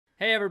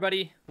Hey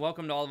everybody,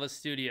 welcome to All of Us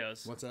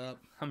Studios. What's up?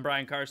 I'm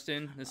Brian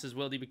Karsten. This is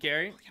Will D.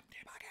 Bacari.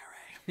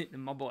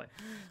 My boy.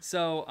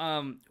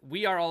 So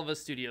we are All of Us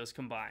Studios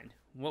combined.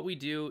 What we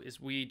do is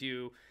we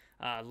do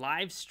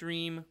live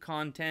stream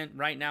content.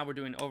 Right now we're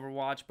doing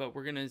Overwatch, but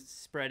we're going to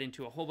spread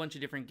into a whole bunch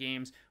of different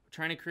games. We're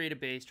trying to create a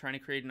base, trying to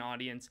create an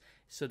audience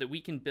so that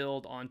we can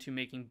build onto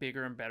making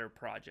bigger and better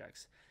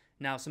projects.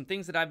 Now, some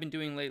things that I've been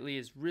doing lately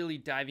is really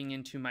diving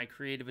into my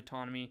creative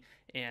autonomy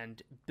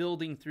and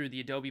building through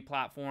the Adobe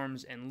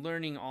platforms and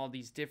learning all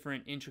these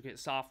different intricate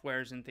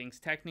softwares and things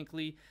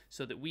technically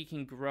so that we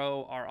can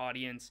grow our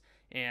audience.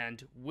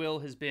 And Will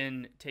has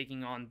been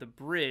taking on the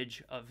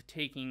bridge of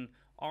taking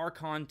our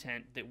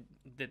content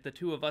that the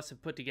two of us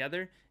have put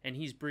together, and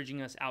he's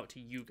bridging us out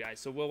to you guys.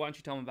 So Will, why don't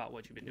you tell him about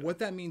what you've been doing? What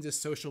that means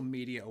is social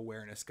media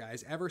awareness,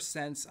 guys. Ever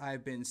since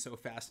I've been so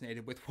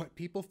fascinated with what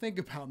people think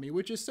about me,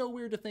 which is so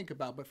weird to think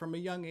about, but from a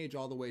young age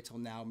all the way till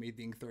now, me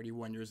being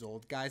 31 years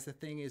old, guys, the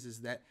thing is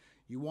that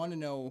you want to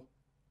know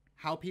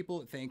how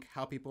people think,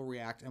 how people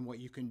react, and what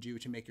you can do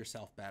to make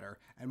yourself better.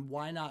 And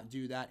why not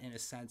do that in a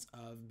sense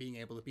of being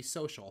able to be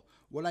social?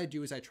 What I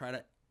do is I try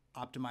to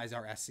optimize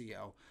our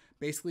SEO,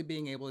 basically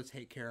being able to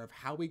take care of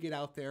how we get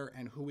out there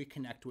and who we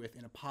connect with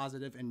in a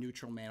positive and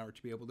neutral manner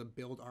to be able to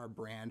build our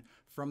brand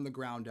from the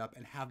ground up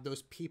and have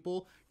those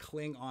people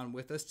cling on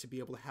with us to be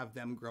able to have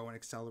them grow and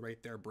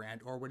accelerate their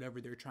brand or whatever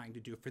they're trying to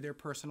do for their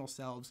personal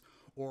selves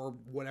or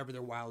whatever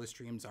their wildest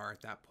dreams are at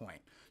that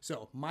point.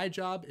 So my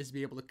job is to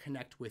be able to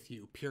connect with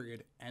you,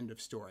 period, end of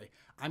story.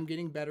 I'm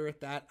getting better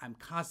at that. I'm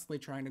constantly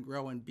trying to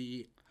grow and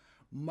be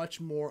much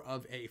more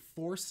of a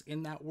force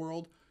in that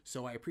world.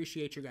 So I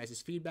appreciate your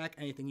guys' feedback.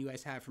 Anything you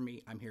guys have for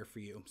me, I'm here for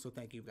you. So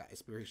thank you guys.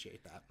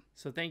 Appreciate that.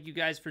 So thank you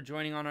guys for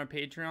joining on our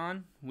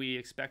Patreon. We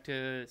expect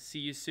to see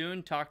you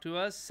soon. Talk to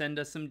us. Send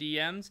us some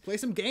DMs. Play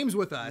some games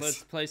with us.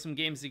 Let's play some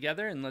games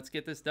together and let's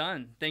get this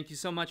done. Thank you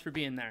so much for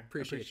being there.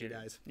 Appreciate you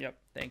guys. Yep.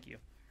 Thank you.